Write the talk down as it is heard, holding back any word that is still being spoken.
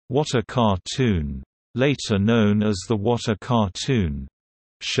What a Cartoon, later known as the What a Cartoon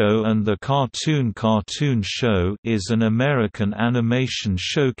Show and the Cartoon Show, is an American animation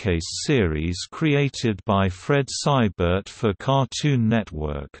showcase series created by Fred Seibert for Cartoon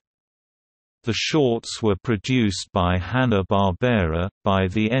Network. The shorts were produced by Hanna-Barbera. By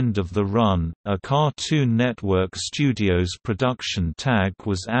the end of the run, a Cartoon Network Studios production tag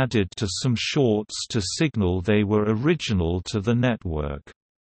was added to some shorts to signal they were original to the network.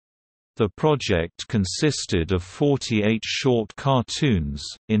 The project consisted of 48 short cartoons,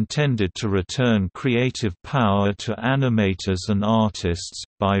 intended to return creative power to animators and artists,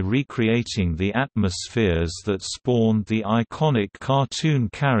 by recreating the atmospheres that spawned the iconic cartoon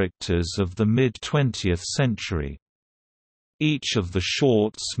characters of the mid-20th century. Each of the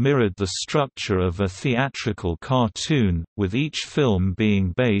shorts mirrored the structure of a theatrical cartoon, with each film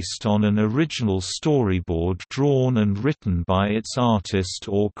being based on an original storyboard drawn and written by its artist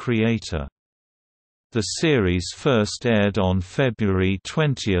or creator. The series first aired on February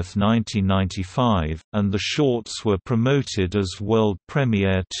 20, 1995, and the shorts were promoted as World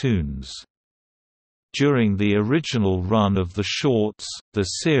Premiere Toons. During the original run of the shorts, the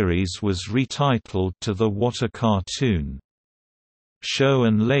series was retitled to the What a Cartoon Show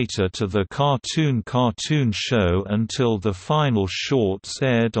and later to the Cartoon Show until the final shorts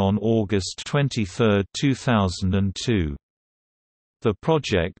aired on August 23, 2002. The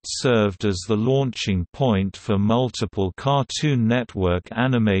project served as the launching point for multiple Cartoon Network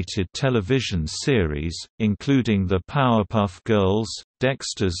animated television series, including The Powerpuff Girls,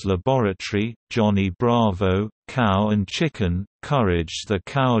 Dexter's Laboratory, Johnny Bravo, Cow and Chicken, Courage the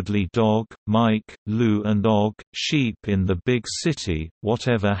Cowardly Dog, Mike, Lou and Og, Sheep in the Big City,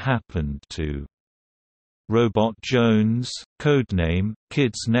 Whatever Happened to Robot Jones, Codename,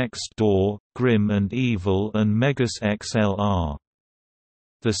 Kids Next Door, Grim and Evil and Megas XLR.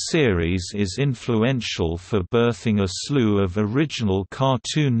 The series is influential for birthing a slew of original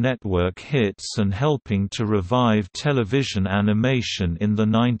Cartoon Network hits and helping to revive television animation in the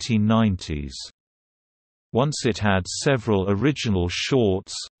 1990s. Once it had several original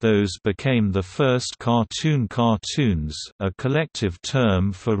shorts, those became the first cartoons, a collective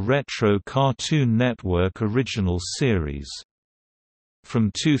term for retro Cartoon Network original series.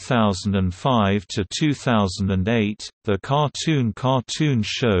 From 2005 to 2008, the Cartoon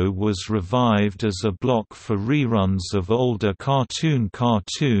Show was revived as a block for reruns of older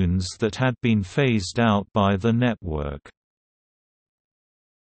cartoons that had been phased out by the network.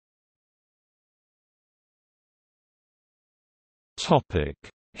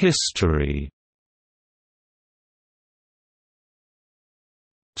 History.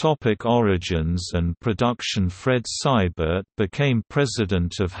 Origins and production. Fred Seibert became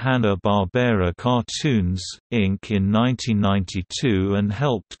president of Hanna-Barbera Cartoons, Inc. in 1992 and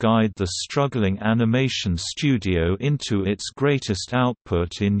helped guide the struggling animation studio into its greatest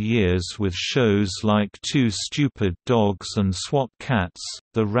output in years with shows like Two Stupid Dogs and SWAT Cats,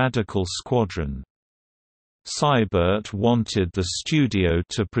 The Radical Squadron. Seibert wanted the studio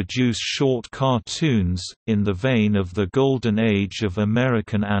to produce short cartoons, in the vein of the golden age of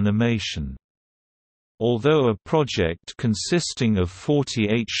American animation. Although a project consisting of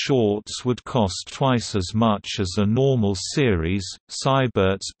 48 shorts would cost twice as much as a normal series,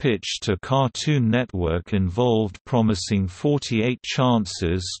 Seibert's pitch to Cartoon Network involved promising 48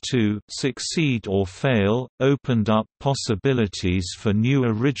 chances to succeed or fail, opened up possibilities for new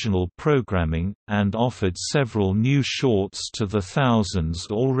original programming, and offered several new shorts to the thousands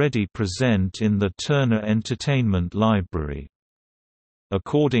already present in the Turner Entertainment library.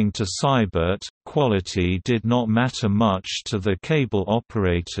 According to Seibert, quality did not matter much to the cable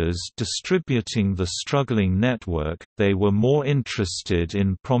operators distributing the struggling network, they were more interested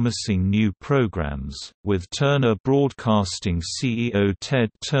in promising new programs. With Turner Broadcasting CEO Ted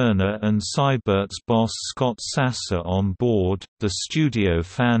Turner and Seibert's boss Scott Sasser on board, the studio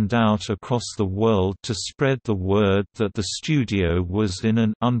fanned out across the world to spread the word that the studio was in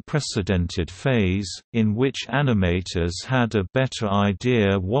an unprecedented phase, in which animators had a better idea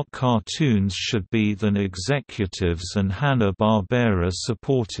what cartoons should be than executives, and Hanna-Barbera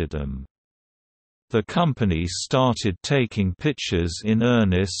supported them. The company started taking pictures in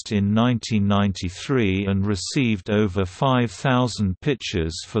earnest in 1993 and received over 5,000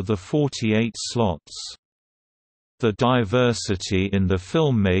 pictures for the 48 slots. The diversity in the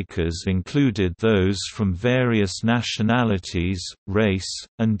filmmakers included those from various nationalities, race,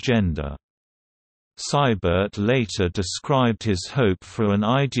 and gender. Seibert later described his hope for an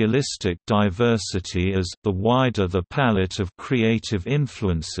idealistic diversity as, "The wider the palette of creative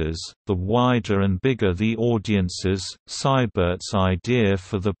influences, the wider and bigger the audiences." Seibert's idea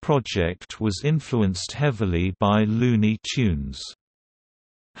for the project was influenced heavily by Looney Tunes.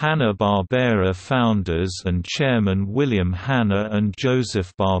 Hanna-Barbera founders and chairman William Hanna and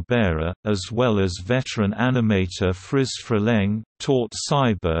Joseph Barbera, as well as veteran animator Friz Freleng, taught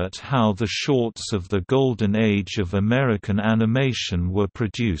Seibert how the shorts of the golden age of American animation were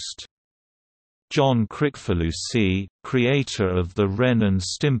produced. John Kricfalusi, creator of the Ren and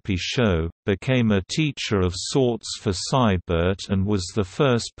Stimpy show, became a teacher of sorts for Seibert and was the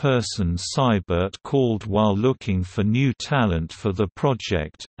first person Seibert called while looking for new talent for the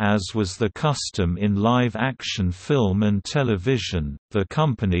project. As was the custom in live-action film and television, the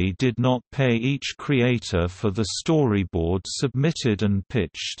company did not pay each creator for the storyboard submitted and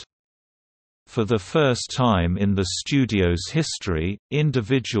pitched. For the first time in the studio's history,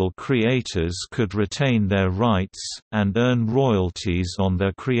 individual creators could retain their rights, and earn royalties on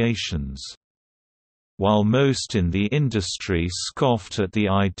their creations. While most in the industry scoffed at the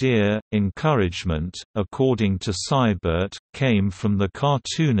idea, encouragement, according to Seibert, came from the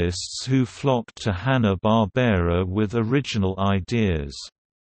cartoonists who flocked to Hanna-Barbera with original ideas.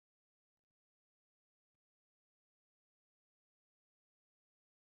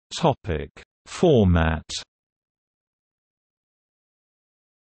 Format.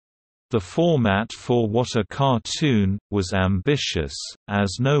 The format for What a Cartoon was ambitious,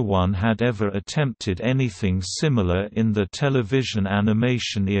 as no one had ever attempted anything similar in the television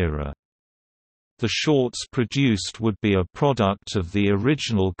animation era. The shorts produced would be a product of the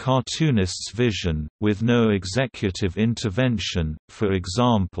original cartoonist's vision, with no executive intervention. For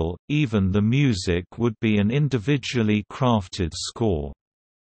example, even the music would be an individually crafted score.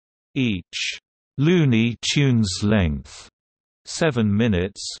 Each Looney Tunes length 7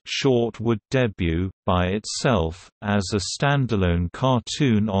 minutes short would debut, by itself, as a standalone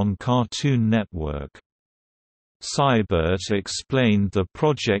cartoon on Cartoon Network. Seibert explained the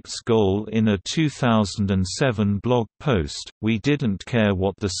project's goal in a 2007 blog post: "We didn't care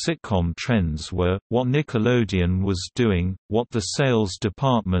what the sitcom trends were, what Nickelodeon was doing, what the sales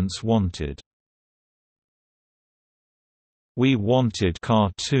departments wanted. We wanted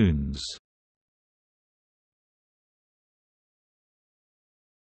cartoons."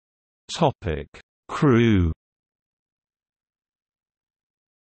 Crew.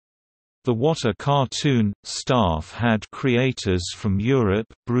 The What a Cartoon staff had creators from Europe,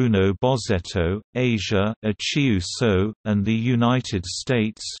 Bruno Bozzetto, Asia, Achiu So, and the United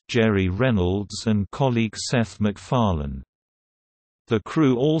States, Jerry Reynolds and colleague Seth MacFarlane. The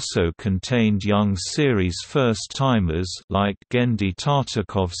crew also contained young series first-timers like Gendy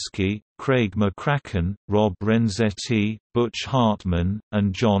Tartakovsky, Craig McCracken, Rob Renzetti, Butch Hartman,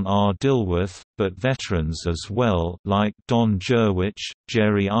 and John R. Dilworth, but veterans as well like Don Jerwich,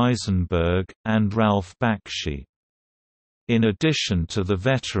 Jerry Eisenberg, and Ralph Bakshi. In addition to the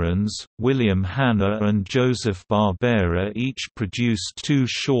veterans, William Hanna and Joseph Barbera each produced 2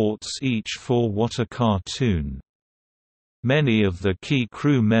 shorts each for What a Cartoon. Many of the key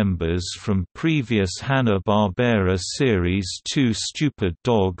crew members from previous Hanna-Barbera series Two Stupid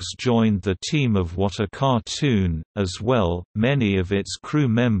Dogs joined the team of What a Cartoon, as well. Many of its crew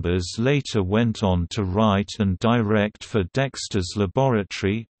members later went on to write and direct for Dexter's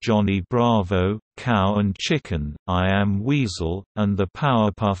Laboratory, Johnny Bravo, Cow and Chicken, I Am Weasel, and the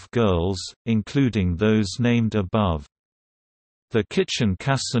Powerpuff Girls, including those named above. The Kitchen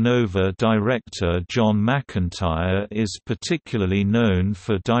Casanova director John McIntyre is particularly known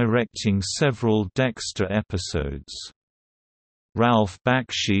for directing several Dexter episodes. Ralph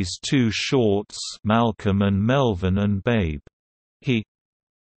Bakshi's 2 shorts, Malcolm and Melvin and Babe, He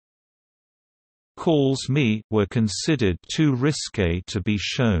Calls Me, were considered too risque to be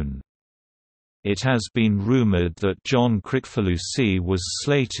shown. It has been rumored that John Kricfalusi was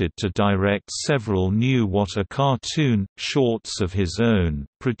slated to direct several new What a Cartoon shorts of his own,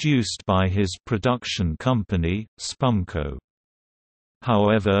 produced by his production company, Spumco.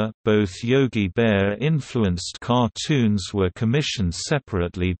 However, both Yogi Bear-influenced cartoons were commissioned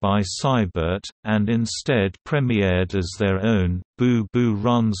separately by Seibert, and instead premiered as their own. Boo Boo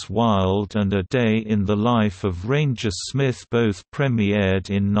Runs Wild and A Day in the Life of Ranger Smith both premiered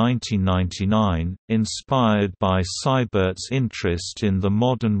in 1999, inspired by Seibert's interest in the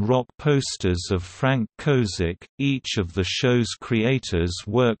modern rock posters of Frank Kozik. Each of the show's creators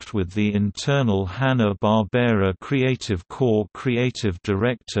worked with the internal Hanna-Barbera Creative Corps creative creative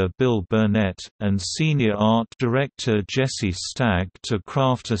director Bill Burnett, and senior art director Jesse Stagg to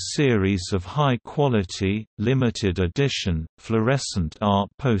craft a series of high-quality, limited edition, fluorescent art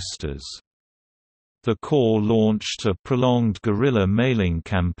posters. The Corps launched a prolonged guerrilla mailing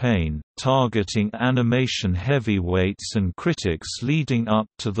campaign, targeting animation heavyweights and critics leading up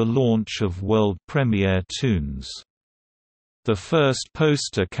to the launch of World Premiere Toons. The first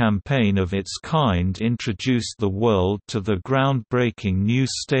poster campaign of its kind introduced the world to the groundbreaking new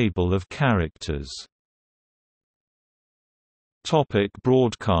stable of characters.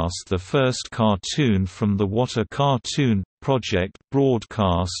 Broadcast. The first cartoon from the What a Cartoon! Project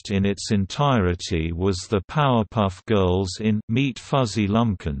broadcast in its entirety was the Powerpuff Girls in Meet Fuzzy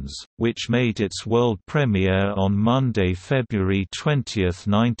Lumpkins, which made its world premiere on Monday, February 20,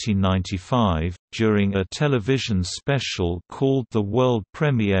 1995, during a television special called the World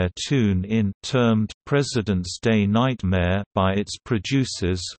Premiere Tune-In, termed President's Day Nightmare by its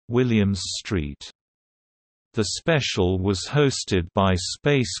producers, Williams Street. The special was hosted by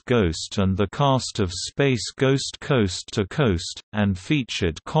Space Ghost and the cast of Space Ghost Coast to Coast, and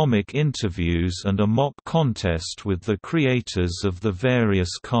featured comic interviews and a mock contest with the creators of the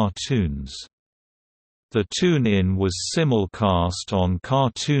various cartoons. The tune-in was simulcast on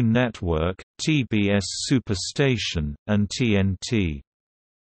Cartoon Network, TBS Superstation, and TNT.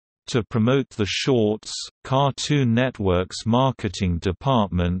 To promote the shorts, Cartoon Network's marketing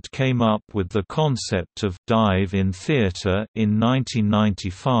department came up with the concept of Dive in Theater in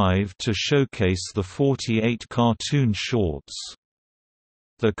 1995 to showcase the 48 cartoon shorts.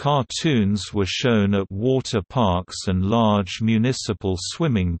 The cartoons were shown at water parks and large municipal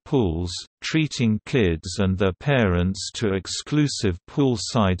swimming pools, treating kids and their parents to exclusive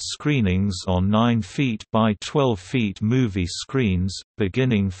poolside screenings on 9 feet by 12 feet movie screens.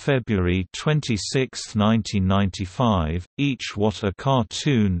 Beginning February 26, 1995, each What a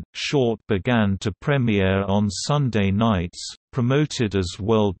Cartoon! Short began to premiere on Sunday nights, promoted as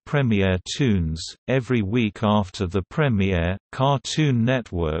World Premiere Toons. Every week after the premiere, Cartoon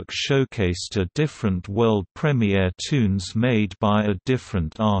Network showcased a different World Premiere Toons made by a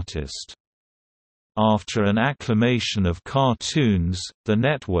different artist. After an acclamation of cartoons, the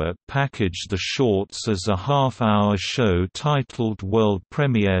network packaged the shorts as a half-hour show titled World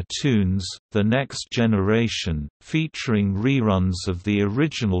Premiere Toons: The Next Generation, featuring reruns of the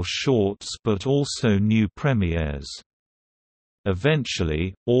original shorts but also new premieres.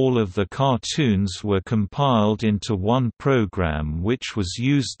 Eventually, all of the cartoons were compiled into one program which was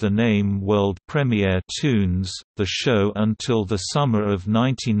used the name World Premiere Toons, the show until the summer of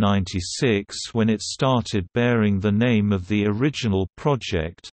 1996 when it started bearing the name of the original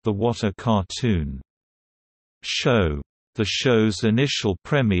project, the What a Cartoon! Show. The show's initial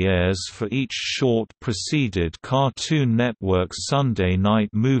premieres for each short preceded Cartoon Network's Sunday night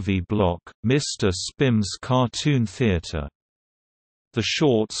movie block, Mr. Spim's Cartoon Theater. The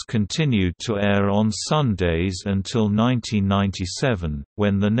shorts continued to air on Sundays until 1997,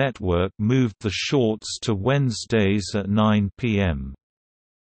 when the network moved the shorts to Wednesdays at 9 p.m.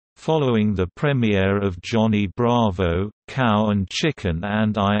 Following the premiere of Johnny Bravo, Cow and Chicken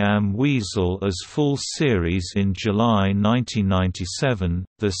and I Am Weasel as full series in July 1997,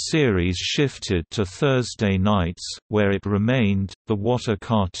 the series shifted to Thursday nights, where it remained. The What a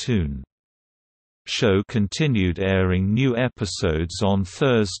Cartoon! Show continued airing new episodes on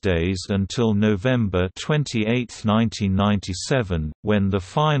Thursdays until November 28, 1997, when the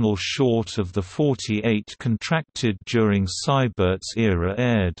final short of the 48 contracted during Seibert's era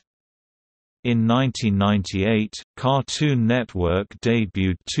aired. In 1998, Cartoon Network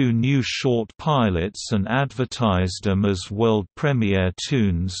debuted 2 new short pilots and advertised them as World Premiere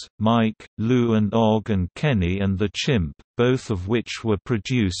Toons: Mike, Lou and Og and Kenny and the Chimp, both of which were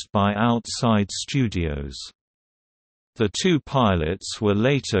produced by Outside Studios. The 2 pilots were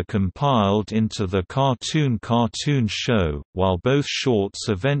later compiled into the Cartoon Show, while both shorts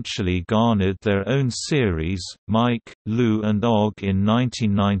eventually garnered their own series, Mike, Lou and Og in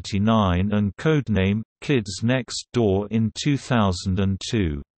 1999 and codename, Kids Next Door in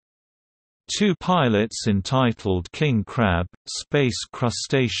 2002. 2 pilots entitled King Crab, Space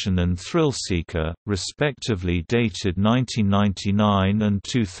Crustacean and Thrillseeker, respectively dated 1999 and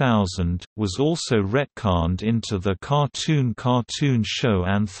 2000, was also retconned into the Cartoon Show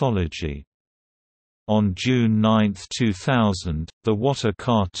anthology. On June 9, 2000, the What a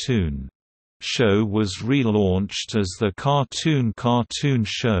Cartoon! Show was relaunched as the Cartoon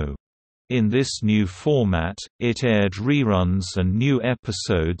Show. In this new format, it aired reruns and new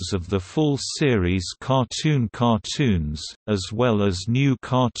episodes of the full series Cartoons, as well as new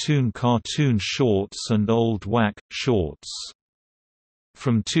Cartoon shorts and old WAC shorts.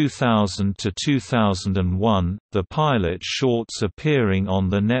 From 2000 to 2001, the pilot shorts appearing on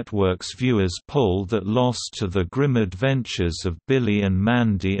the network's viewers poll that lost to The Grim Adventures of Billy and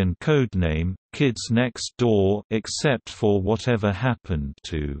Mandy and Codename, Kids Next Door, except for Whatever Happened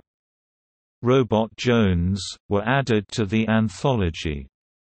to Robot Jones, were added to the anthology.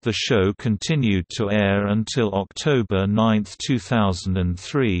 The show continued to air until October 9,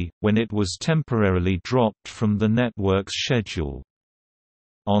 2003, when it was temporarily dropped from the network's schedule.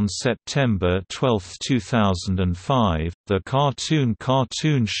 On September 12, 2005, the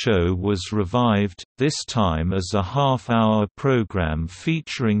Cartoon Show was revived, this time as a half-hour program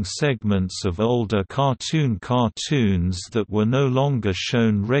featuring segments of older cartoons that were no longer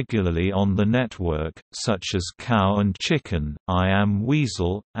shown regularly on the network, such as Cow and Chicken, I Am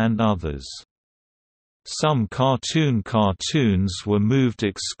Weasel, and others. Some cartoons were moved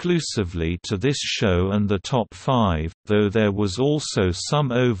exclusively to this show and the Top 5, though there was also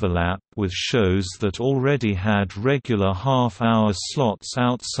some overlap with shows that already had regular half-hour slots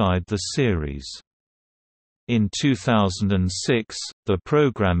outside the series. In 2006, the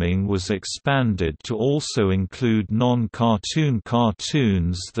programming was expanded to also include non-cartoon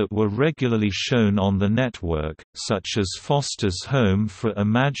cartoons that were regularly shown on the network, such as Foster's Home for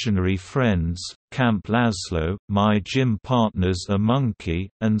Imaginary Friends, Camp Lazlo, My Gym Partner's a Monkey,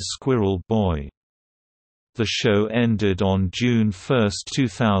 and Squirrel Boy. The show ended on June 1,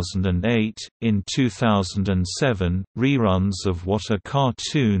 2008. In 2007, reruns of What a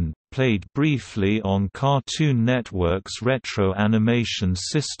Cartoon! Played briefly on Cartoon Network's retro animation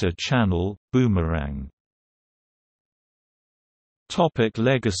sister channel, Boomerang.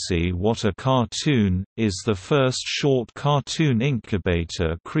 Legacy. What a Cartoon! Is the first short cartoon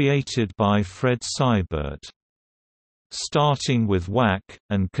incubator created by Fred Seibert. Starting with Whack,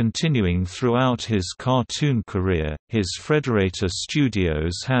 and continuing throughout his cartoon career, his Frederator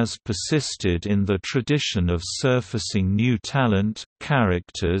Studios has persisted in the tradition of surfacing new talent,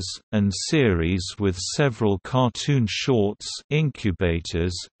 characters, and series with several cartoon shorts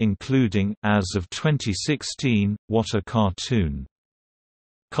incubators, including, as of 2016, What a Cartoon!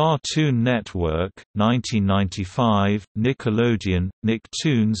 Cartoon Network, 1995, Nickelodeon,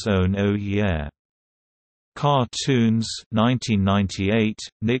 Nicktoons' own Oh Yeah! Cartoons, 1998,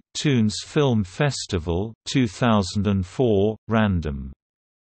 Nicktoons Film Festival, 2004, Random.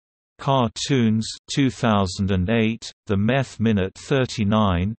 Cartoons, 2008, The Meth Minute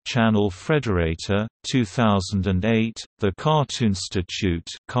 39, Channel Frederator, 2008, The Cartoonstitute,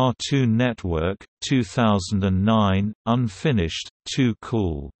 Cartoon Network, 2009, Unfinished, Too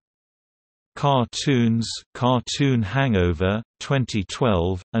Cool. Cartoons, Cartoon Hangover,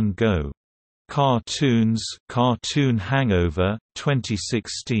 2012, and Go! Cartoons, Cartoon Hangover,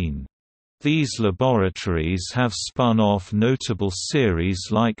 2016. These laboratories have spun off notable series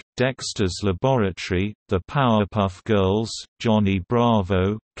like Dexter's Laboratory, The Powerpuff Girls, Johnny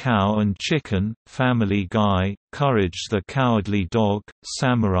Bravo, Cow and Chicken, Family Guy, Courage the Cowardly Dog,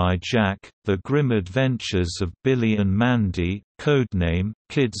 Samurai Jack, The Grim Adventures of Billy and Mandy, Codename,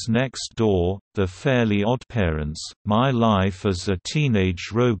 Kids Next Door, The Fairly OddParents, My Life as a Teenage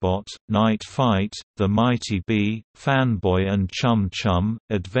Robot, Night Fight, The Mighty Bee, Fanboy and Chum Chum,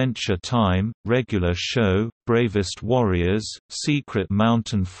 Adventure Time, Regular Show, Bravest Warriors, Secret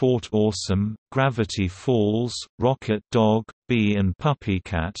Mountain Fort Awesome, Gravity Falls, Rocket Dog, Bee and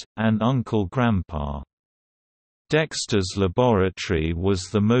Puppycat, and Uncle Grandpa. Dexter's Laboratory was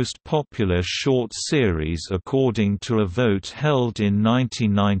the most popular short series according to a vote held in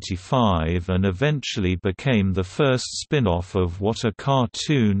 1995 and eventually became the first spin-off of What a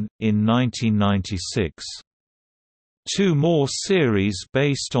Cartoon! In 1996. Two more series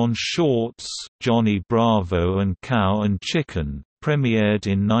based on shorts, Johnny Bravo and Cow and Chicken, premiered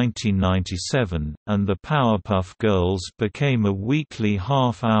in 1997, and The Powerpuff Girls became a weekly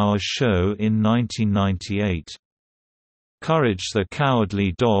half-hour show in 1998. Courage the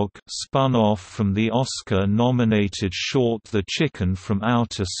Cowardly Dog, spun off from the Oscar-nominated short The Chicken from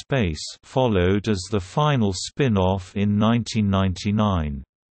Outer Space, followed as the final spin-off in 1999.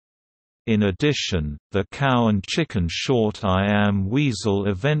 In addition, the Cow and Chicken short I Am Weasel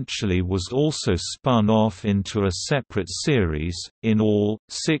eventually was also spun off into a separate series. In all,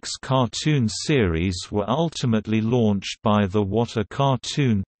 6 cartoon series were ultimately launched by the What a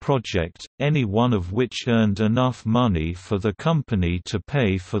Cartoon! Project, any one of which earned enough money for the company to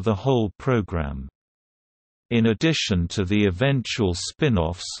pay for the whole program. In addition to the eventual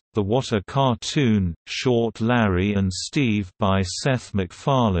spin-offs, the What a Cartoon! Short Larry and Steve by Seth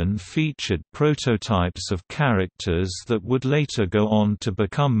MacFarlane featured prototypes of characters that would later go on to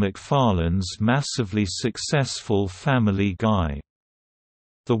become MacFarlane's massively successful Family Guy.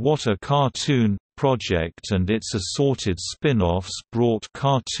 The What a Cartoon! Project and its assorted spin-offs brought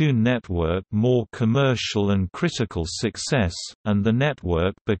Cartoon Network more commercial and critical success, and the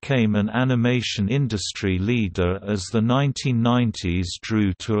network became an animation industry leader as the 1990s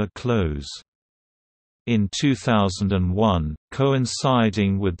drew to a close. In 2001,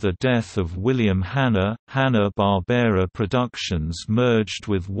 coinciding with the death of William Hanna, Hanna-Barbera Productions merged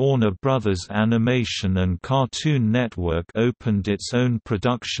with Warner Bros. Animation and Cartoon Network opened its own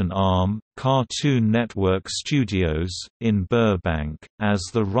production arm, Cartoon Network Studios, in Burbank, as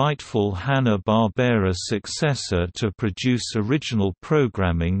the rightful Hanna-Barbera successor to produce original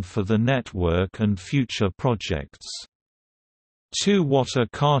programming for the network and future projects. Two What a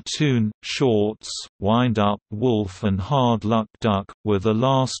Cartoon! Shorts, Wind Up Wolf and Hard Luck Duck, were the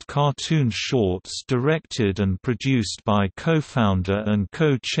last cartoon shorts directed and produced by co-founder and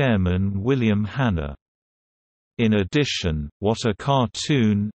co-chairman William Hanna. In addition, What a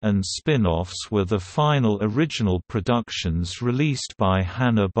Cartoon! And spin-offs were the final original productions released by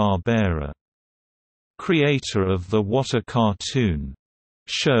Hanna-Barbera. Creator of the What a Cartoon!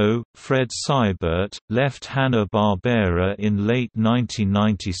 Show, Fred Seibert, left Hanna-Barbera in late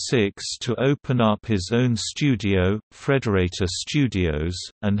 1996 to open up his own studio, Frederator Studios,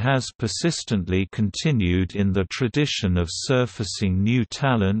 and has persistently continued in the tradition of surfacing new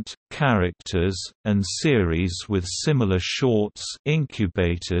talent, characters, and series with similar shorts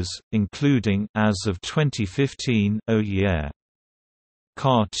incubators, including, as of 2015, Oh Yeah!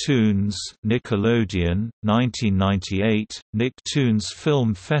 Cartoons, Nickelodeon, 1998, Nicktoons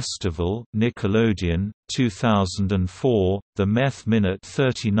Film Festival, Nickelodeon, 2004, The Meth Minute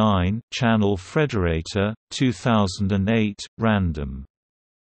 39, Channel Frederator, 2008, Random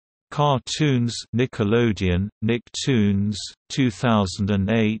Cartoons, Nickelodeon, Nicktoons,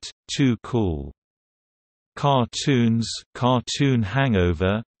 2008, Too Cool Cartoons, Cartoon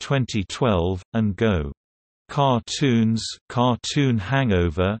Hangover, 2012, and Go! Cartoons, Cartoon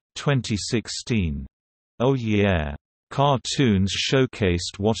Hangover, 2016. Oh Yeah! Cartoons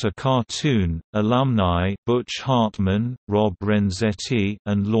showcased What a Cartoon! Alumni Butch Hartman, Rob Renzetti,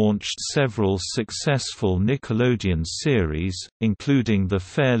 and launched several successful Nickelodeon series, including The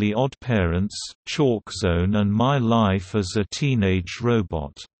Fairly OddParents, Chalk Zone and My Life as a Teenage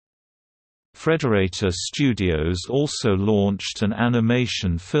Robot. Frederator Studios also launched an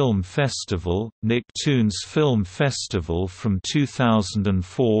animation film festival, Nicktoons Film Festival from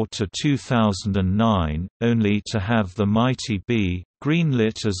 2004 to 2009, only to have The Mighty Bee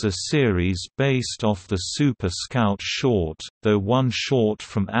greenlit as a series based off the Super Scout short, though one short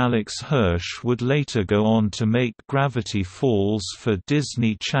from Alex Hirsch would later go on to make Gravity Falls for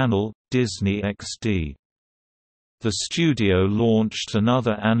Disney Channel, Disney XD. The studio launched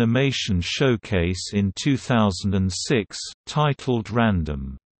another animation showcase in 2006, titled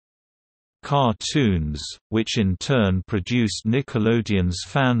Random Cartoons, which in turn produced Nickelodeon's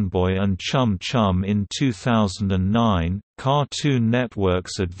Fanboy and Chum Chum in 2009, Cartoon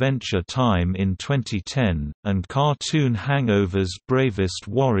Network's Adventure Time in 2010, and Cartoon Hangover's Bravest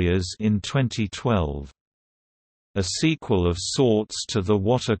Warriors in 2012. A sequel of sorts to the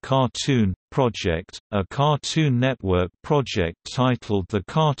What a Cartoon! Project, a Cartoon Network project titled The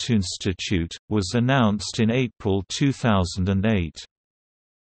Cartoonstitute, was announced in April 2008.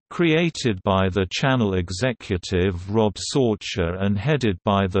 Created by the channel executive Rob Sorcher and headed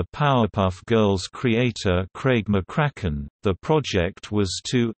by the Powerpuff Girls creator Craig McCracken, the project was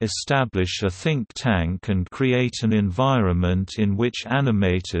to establish a think tank and create an environment in which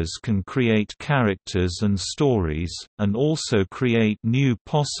animators can create characters and stories, and also create new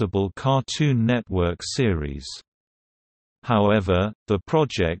possible Cartoon Network series. However, the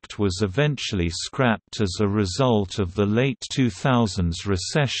project was eventually scrapped as a result of the late 2000s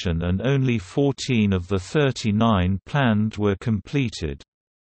recession and only 14 of the 39 planned were completed.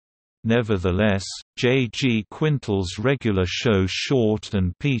 Nevertheless, J. G. Quintal's regular show Short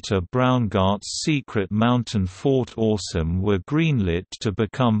and Peter Braungart's Secret Mountain Fort Awesome were greenlit to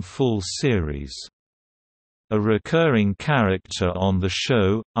become full series. A recurring character on the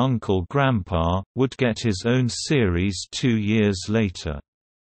show, Uncle Grandpa, would get his own series 2 years later.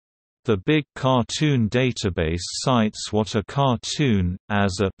 The Big Cartoon Database cites What a Cartoon!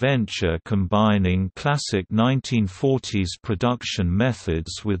 As a venture combining classic 1940s production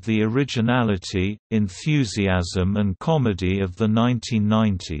methods with the originality, enthusiasm and comedy of the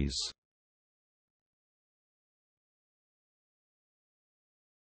 1990s.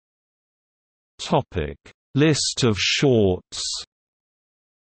 List of shorts.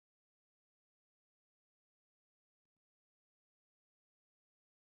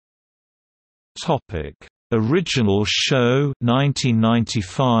 Original show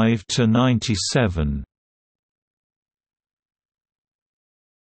 1995 to 97.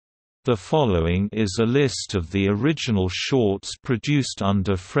 The following is a list of the original shorts produced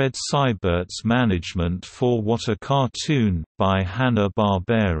under Fred Seibert's management for What a Cartoon, by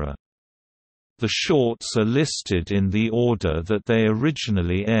Hanna-Barbera. The shorts are listed in the order that they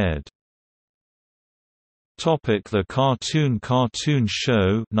originally aired. The Cartoon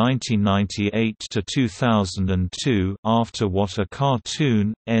Show 1998 to 2002. After What a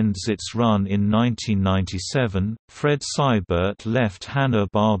Cartoon ends its run in 1997, Fred Seibert left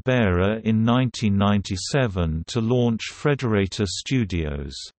Hanna-Barbera in 1997 to launch Frederator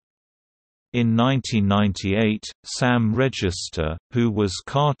Studios. In 1998, Sam Register, who was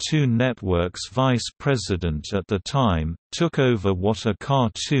Cartoon Network's vice president at the time, took over What a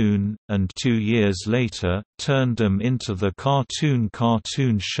Cartoon, and 2 years later, turned them into the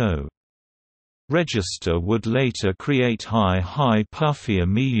Cartoon Show. Register would later create Hi Hi Puffy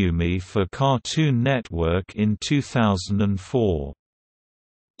Amiyumi for Cartoon Network in 2004.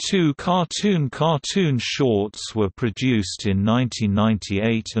 2 cartoon shorts were produced in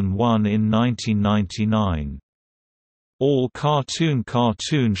 1998 and one in 1999. All cartoon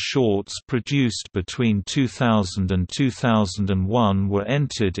shorts produced between 2000 and 2001 were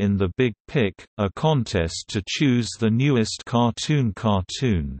entered in the Big Pick, a contest to choose the newest cartoon.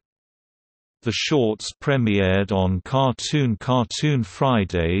 The shorts premiered on Cartoon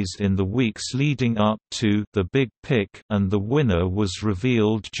Fridays in the weeks leading up to the Big Pick, and the winner was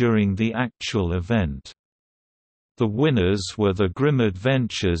revealed during the actual event. The winners were The Grim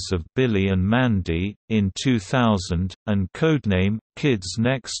Adventures of Billy and Mandy, in 2000, and Codename Kids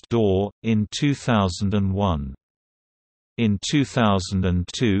Next Door, in 2001. In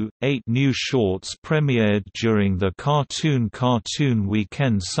 2002, 8 new shorts premiered during the Cartoon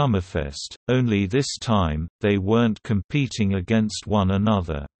Weekend Summerfest, only this time, they weren't competing against one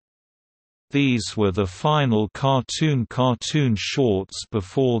another. These were the final cartoon shorts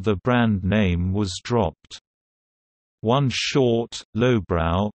before the brand name was dropped. One short,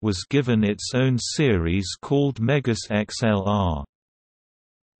 Lowbrow, was given its own series called Megas XLR.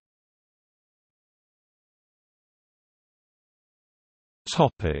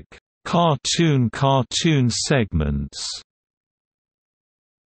 Cartoon segments.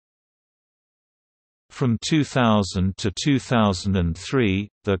 From 2000 to 2003,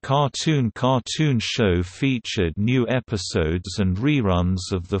 the Cartoon Show featured new episodes and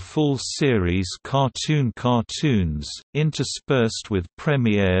reruns of the full series Cartoons, interspersed with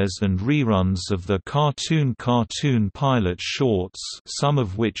premieres and reruns of the Cartoon pilot shorts, some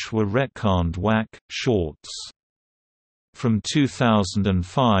of which were retconned WAC shorts. From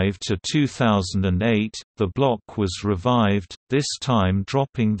 2005 to 2008, the block was revived, this time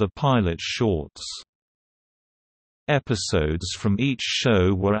dropping the pilot shorts. Episodes from each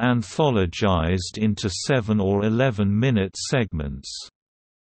show were anthologized into 7 or 11-minute segments.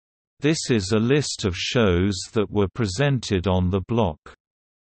 This is a list of shows that were presented on the block.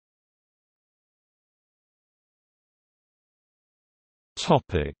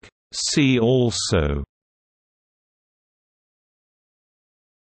 See also: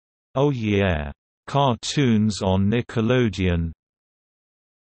 Oh Yeah! Cartoons on Nickelodeon,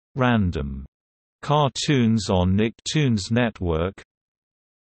 Random cartoons on Nicktoons Network,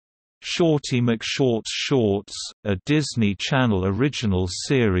 Shorty McShort's Shorts, a Disney Channel original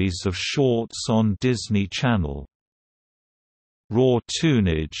series of shorts on Disney Channel. Raw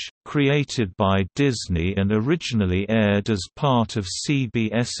Toonage, created by Disney and originally aired as part of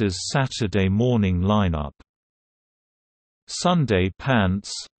CBS's Saturday morning lineup. Sunday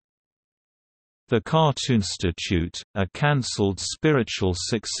Pants, The Cartoonstitute, a cancelled spiritual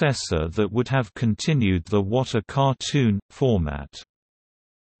successor that would have continued the What a Cartoon format.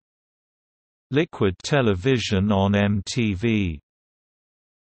 Liquid Television on MTV.